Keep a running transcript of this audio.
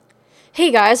Hey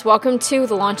guys, welcome to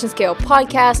the Launch and Scale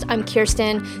podcast. I'm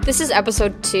Kirsten. This is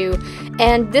episode 2,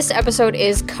 and this episode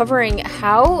is covering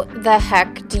how the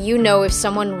heck do you know if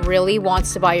someone really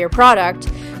wants to buy your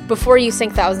product before you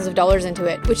sink thousands of dollars into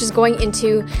it, which is going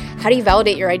into how do you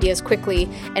validate your ideas quickly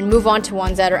and move on to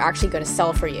ones that are actually going to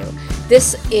sell for you.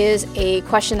 This is a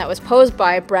question that was posed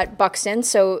by Brett Buxton.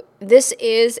 So this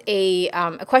is a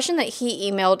question that he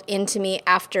emailed into me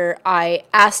after I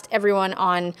asked everyone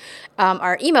on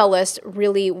our email list,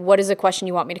 really, what is a question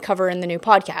you want me to cover in the new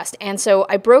podcast? And so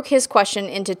I broke his question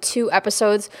into 2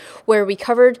 episodes where we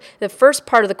covered the first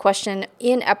part of the question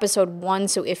in episode 1.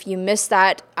 So if you missed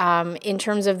that, in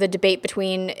terms of the debate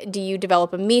between do you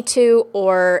develop a Me Too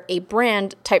or a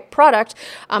brand type product,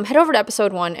 head over to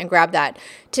episode 1 and grab that.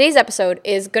 Today's episode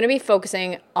is going to be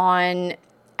focusing on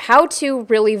how to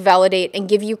really validate and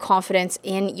give you confidence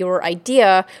in your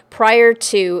idea prior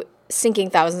to sinking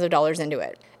thousands of dollars into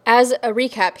it. As a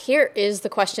recap, here is the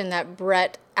question that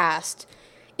Brett asked.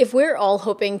 If we're all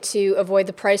hoping to avoid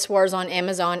the price wars on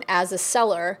Amazon as a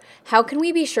seller, how can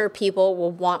we be sure people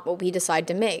will want what we decide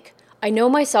to make? I know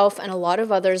myself and a lot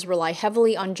of others rely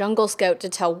heavily on Jungle Scout to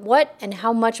tell what and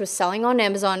how much was selling on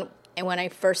Amazon and when I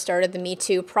first started the Me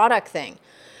Too product thing.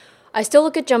 I still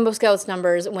look at Jungle Scout's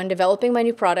numbers when developing my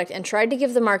new product and tried to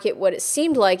give the market what it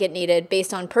seemed like it needed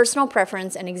based on personal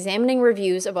preference and examining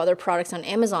reviews of other products on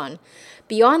Amazon.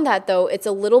 Beyond that, though, it's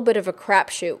a little bit of a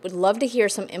crapshoot. Would love to hear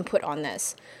some input on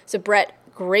this. So, Brett,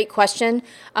 great question.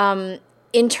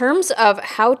 In terms of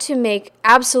how to make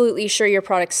absolutely sure your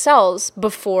product sells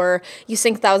before you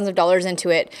sink thousands of dollars into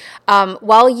it,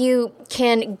 while you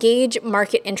can gauge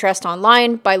market interest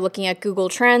online by looking at Google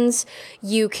Trends,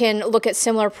 you can look at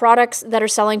similar products that are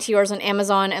selling to yours on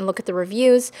Amazon and look at the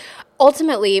reviews.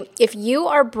 Ultimately, if you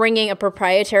are bringing a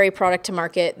proprietary product to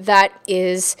market that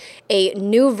is a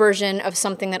new version of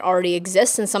something that already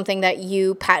exists and something that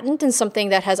you patent and something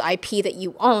that has IP that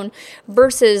you own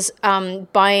versus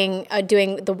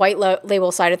doing the white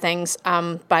label side of things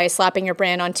by slapping your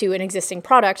brand onto an existing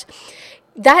product,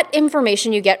 that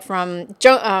information you get from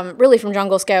really from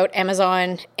Jungle Scout,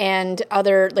 Amazon, and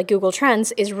other like Google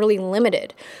Trends is really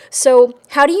limited. So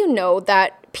how do you know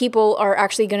that people are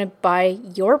actually going to buy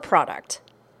your product?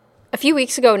 A few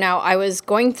weeks ago now, I was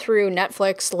going through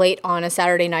Netflix late on a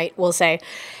Saturday night, we'll say,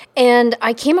 and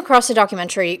I came across a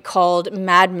documentary called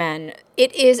Mad Men.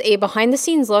 It is a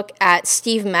behind-the-scenes look at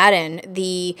Steve Madden,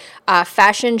 the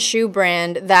fashion shoe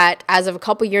brand that, as of a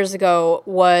couple years ago,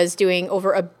 was doing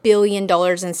over $1 billion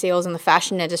in sales in the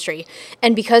fashion industry.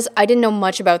 And because I didn't know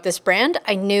much about this brand,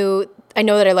 I know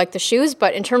that I like the shoes,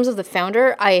 but in terms of the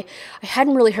founder, I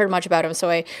hadn't really heard much about him. So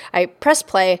I pressed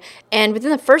play, and within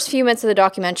the first few minutes of the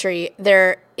documentary,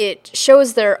 it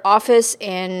shows their office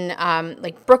in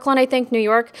Brooklyn, I think, New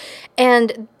York,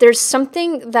 and there's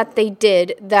something that they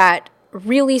did that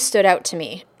really stood out to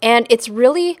me. And it's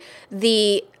really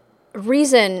the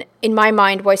reason in my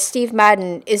mind why Steve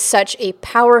Madden is such a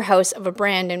powerhouse of a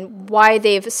brand and why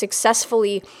they've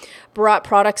successfully brought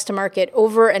products to market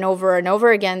over and over and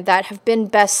over again that have been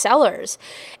bestsellers.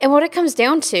 And what it comes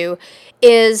down to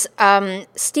is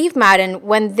Steve Madden,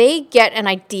 when they get an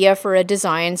idea for a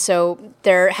design, so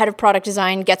their head of product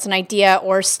design gets an idea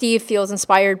or Steve feels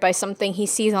inspired by something he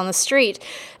sees on the street,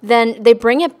 then they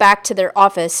bring it back to their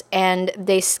office and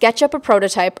they sketch up a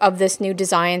prototype of this new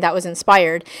design that was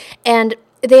inspired. And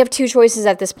they have 2 choices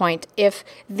at this point. If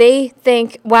they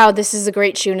think, wow, this is a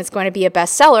great shoe and it's going to be a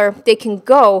bestseller, they can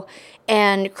go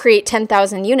and create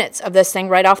 10,000 units of this thing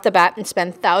right off the bat and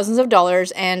spend thousands of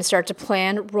dollars and start to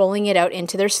plan rolling it out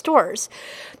into their stores.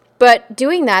 But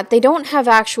doing that, they don't have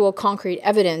actual concrete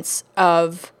evidence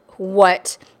of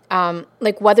what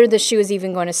whether the shoe is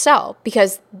even going to sell,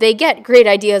 because they get great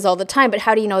ideas all the time, but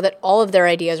how do you know that all of their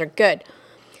ideas are good?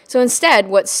 So instead,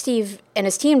 what Steve and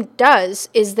his team does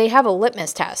is they have a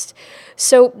litmus test.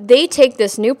 So they take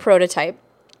this new prototype,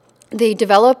 they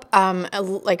develop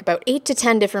about 8 to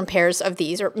 10 different pairs of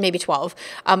these, or maybe 12,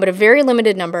 but a very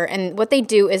limited number. And what they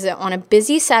do is that on a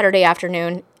busy Saturday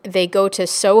afternoon, they go to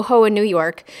Soho in New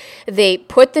York, they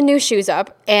put the new shoes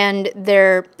up, and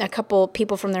a couple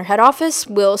people from their head office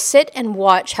will sit and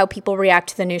watch how people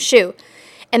react to the new shoe.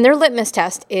 And their litmus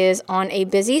test is on a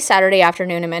busy Saturday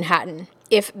afternoon in Manhattan.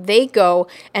 If they go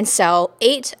and sell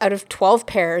 8 out of 12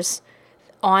 pairs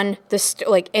on this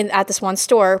at this one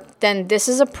store, then this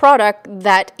is a product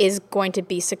that is going to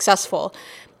be successful.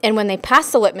 And when they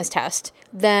pass the litmus test,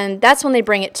 then that's when they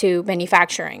bring it to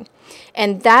manufacturing.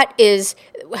 And that is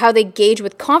how they gauge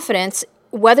with confidence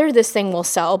whether this thing will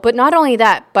sell. But not only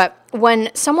that, but when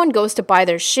someone goes to buy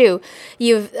their shoe,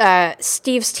 you've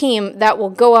Steve's team that will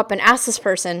go up and ask this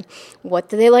person, what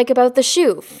do they like about the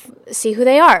shoe? See who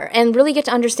they are, and really get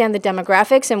to understand the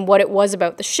demographics and what it was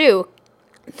about the shoe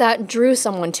that drew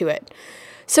someone to it.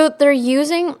 So they're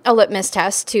using a litmus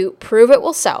test to prove it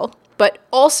will sell, but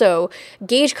also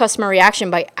gauge customer reaction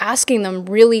by asking them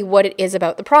really what it is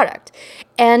about the product.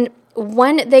 And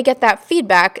when they get that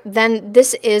feedback, then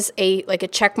this is a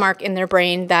check mark in their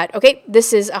brain that, okay,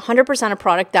 this is 100% a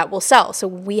product that will sell. So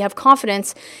we have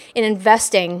confidence in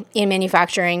investing in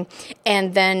manufacturing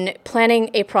and then planning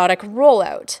a product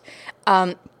rollout.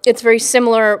 It's very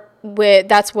similar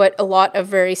that's what a lot of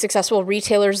very successful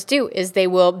retailers do, is they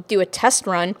will do a test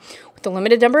run with a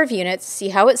limited number of units, see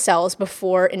how it sells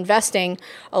before investing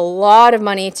a lot of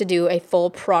money to do a full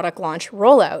product launch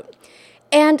rollout.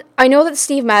 And I know that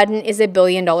Steve Madden is a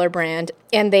billion-dollar brand,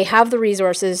 and they have the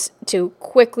resources to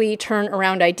quickly turn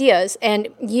around ideas. And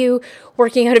you,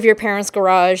 working out of your parents'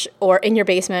 garage or in your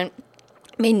basement,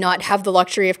 may not have the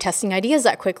luxury of testing ideas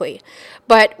that quickly.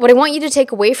 But what I want you to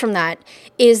take away from that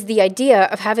is the idea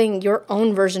of having your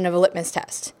own version of a litmus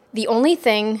test. The only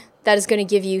thing that is going to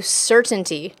give you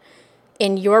certainty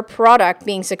in your product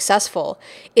being successful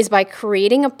is by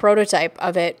creating a prototype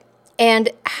of it and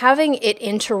having it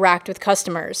interact with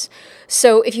customers.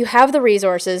 So if you have the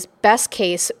resources, best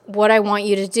case, what I want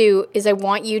you to do is I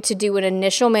want you to do an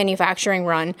initial manufacturing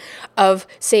run of,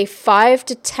 say, 5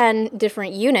 to 10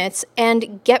 different units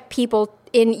and get people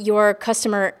in your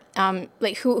customer,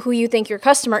 who you think your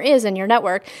customer is in your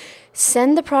network,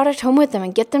 send the product home with them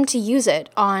and get them to use it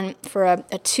for a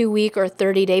 2-week or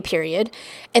 30-day period,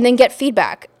 and then get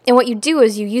feedback. And what you do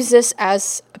is you use this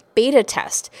as a beta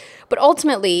test. But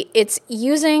ultimately, it's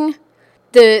using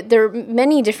there are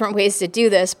many different ways to do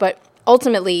this, but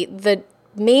ultimately, the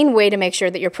main way to make sure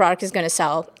that your product is going to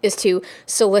sell is to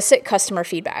solicit customer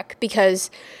feedback, because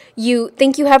you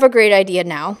think you have a great idea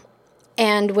now.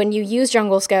 And when you use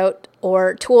Jungle Scout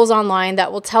or tools online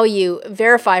that will tell you,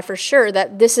 verify for sure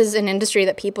that this is an industry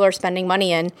that people are spending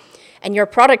money in, and your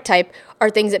product type are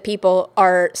things that people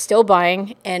are still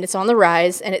buying, and it's on the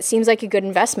rise, and it seems like a good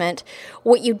investment.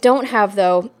 What you don't have,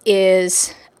 though,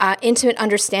 is intimate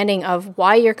understanding of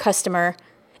why your customer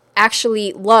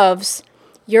actually loves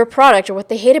your product or what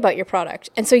they hate about your product.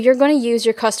 And so you're going to use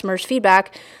your customers'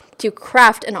 feedback to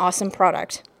craft an awesome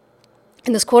product.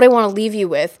 And this quote I want to leave you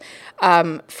with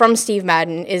from Steve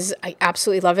Madden is, I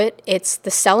absolutely love it. It's, the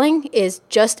selling is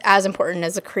just as important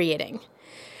as the creating.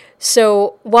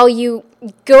 So while you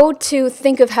go to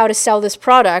think of how to sell this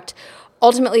product,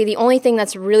 ultimately the only thing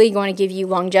that's really going to give you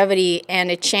longevity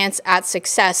and a chance at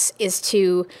success is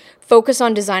to focus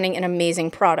on designing an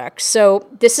amazing product. So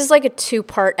this is like a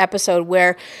 2-part episode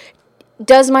where,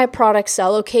 does my product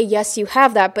sell? Okay, yes, you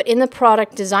have that. But in the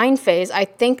product design phase, I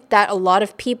think that a lot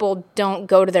of people don't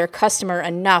go to their customer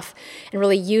enough and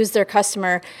really use their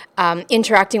customer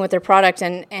interacting with their product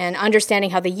and understanding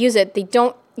how they use it. They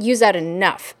don't use that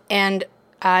enough. And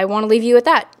I want to leave you with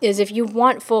that, is if you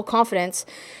want full confidence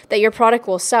that your product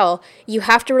will sell, you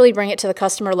have to really bring it to the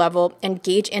customer level and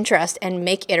gauge interest and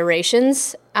make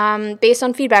iterations based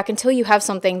on feedback until you have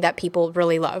something that people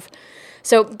really love.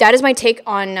 So that is my take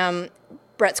on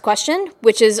Brett's question,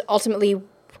 which is ultimately,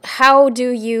 how do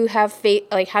you have faith?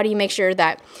 Like, how do you make sure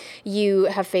that you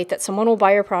have faith that someone will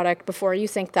buy your product before you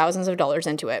sink thousands of dollars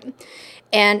into it?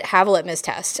 And have a litmus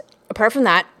test. Apart from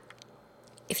that,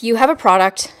 if you have a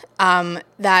product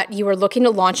that you are looking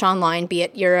to launch online, be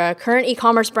it you're a current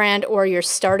e-commerce brand or you're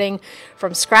starting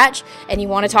from scratch and you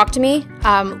want to talk to me,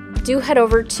 do head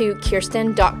over to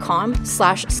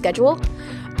kirsten.com/schedule.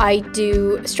 I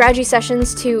do strategy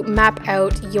sessions to map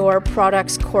out your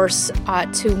product's course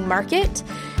to market.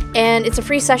 And it's a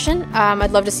free session.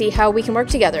 I'd love to see how we can work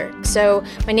together. So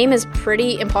my name is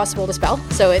pretty impossible to spell.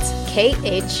 So it's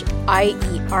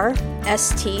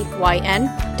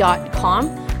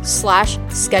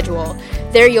KHIERSTYN.com/schedule.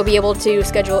 There you'll be able to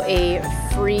schedule a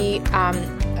free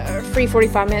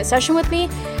 45-minute session with me.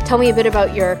 Tell me a bit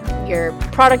about your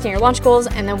product and your launch goals,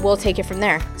 and then we'll take it from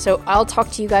there. So I'll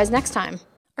talk to you guys next time.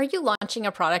 Are you launching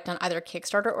a product on either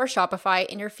Kickstarter or Shopify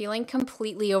and you're feeling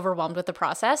completely overwhelmed with the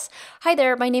process? Hi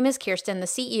there, my name is Kirsten, the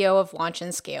CEO of Launch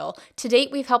and Scale. To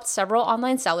date, we've helped several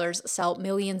online sellers sell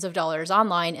millions of dollars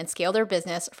online and scale their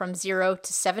business from 0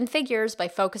 to 7 figures by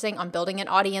focusing on building an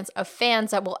audience of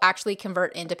fans that will actually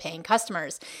convert into paying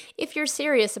customers. If you're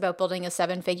serious about building a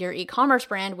 7-figure e-commerce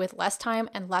brand with less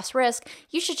time and less risk,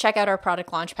 you should check out our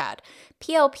product Launchpad.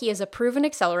 PLP is a proven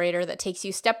accelerator that takes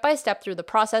you step by step through the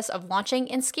process of launching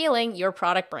and scaling your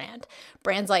product brand.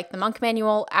 Brands like the Monk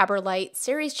Manual, Aberlite,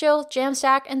 Series Chill,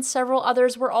 Jamstack, and several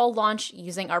others were all launched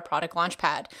using our product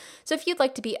launchpad. So if you'd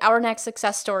like to be our next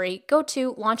success story, go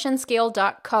to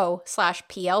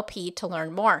launchandscale.co/PLP to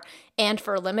learn more. And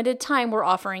for a limited time, we're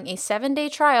offering a 7-day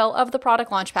trial of the product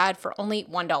launchpad for only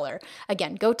 $1.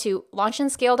 Again, go to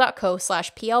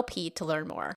launchandscale.co/PLP to learn more.